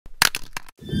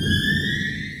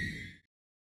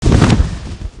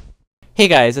Hey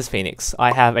guys, it's Phoenix.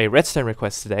 I have a redstone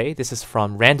request today. This is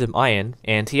from Random Iron,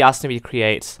 and he asked me to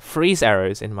create freeze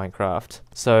arrows in Minecraft.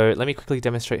 So let me quickly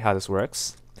demonstrate how this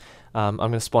works. I'm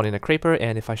going to spawn in a creeper,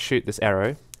 and if I shoot this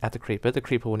arrow at the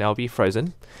creeper will now be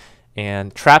frozen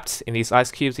and trapped in these ice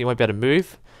cubes. He won't be able to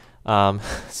move,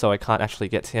 so I can't actually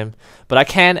get to him. But I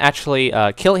can actually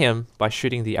kill him by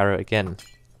shooting the arrow again.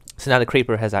 So now the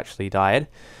creeper has actually died,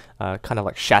 kind of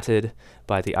like shattered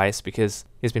by the ice because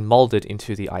he's been molded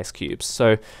into the ice cubes.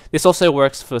 So this also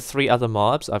works for 3 other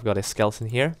mobs. I've got a skeleton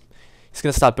here. He's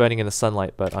going to start burning in the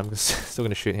sunlight, but I'm still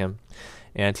going to shoot him.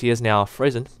 And he is now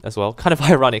frozen as well. Kind of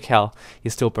ironic how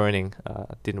he's still burning.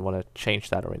 Didn't want to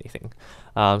change that or anything.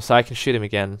 So I can shoot him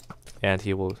again and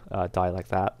he will die like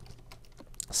that.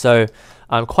 So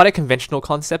quite a conventional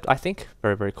concept, I think.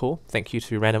 Very, very cool. Thank you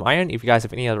to Random Iron. If you guys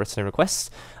have any other redstone requests,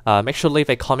 make sure to leave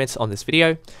a comment on this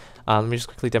video. Let me just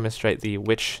quickly demonstrate the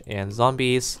witch and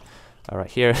zombies. Right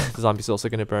here, the zombies are also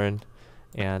going to burn.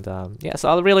 And yeah, so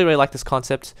I really, really like this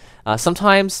concept.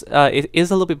 Sometimes it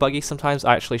is a little bit buggy. Sometimes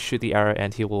I actually shoot the arrow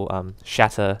and he will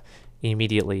shatter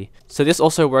immediately. So this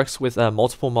also works with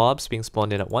multiple mobs being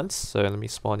spawned in at once. So let me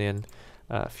spawn in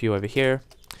a few over here.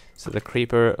 So the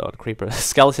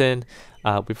skeleton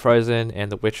will be frozen,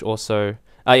 and the witch also.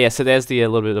 Yeah, so there's the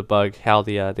little bit of bug how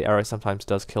the arrow sometimes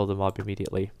does kill the mob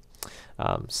immediately.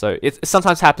 So it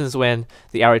sometimes happens when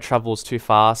the arrow travels too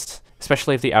fast,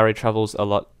 especially if the arrow travels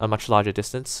a much larger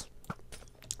distance.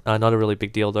 Not a really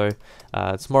big deal though.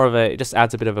 It's more of it just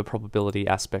adds a bit of a probability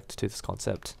aspect to this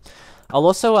concept. I'll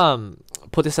also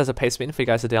put this as a paste bin for you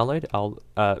guys to download. I'll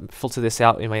filter this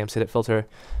out in my mcdit filter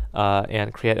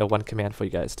and create a 1 command for you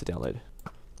guys to download.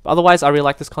 But otherwise, I really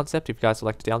like this concept. If you guys would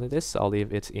like to download this, I'll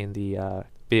leave it in the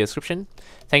video description.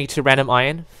 Thank you to Random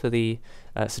Iron for the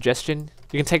suggestion.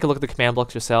 You can take a look at the command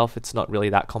blocks yourself. It's not really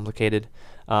that complicated.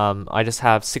 I just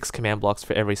have 6 command blocks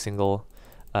for every single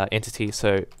entity.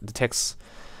 So it detects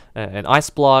an ice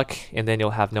block, and then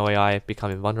you'll have no AI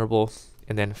become invulnerable,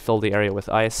 and then fill the area with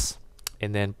ice,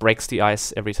 and then breaks the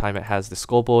ice every time it has the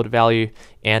scoreboard value,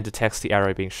 and detects the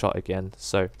arrow being shot again.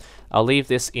 So I'll leave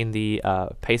this in the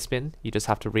paste bin. You just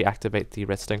have to reactivate the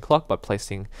redstone clock by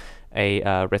placing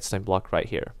a redstone block right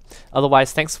here.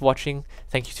 Otherwise, thanks for watching.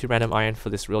 Thank you to Random Iron for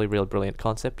this really, really brilliant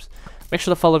concept. Make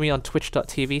sure to follow me on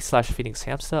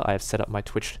twitch.tv/PhoenixHamster. I have set up my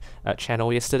Twitch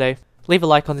channel yesterday. Leave a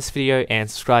like on this video and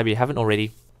subscribe if you haven't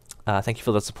already. Thank you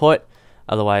for the support.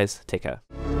 Otherwise, take care.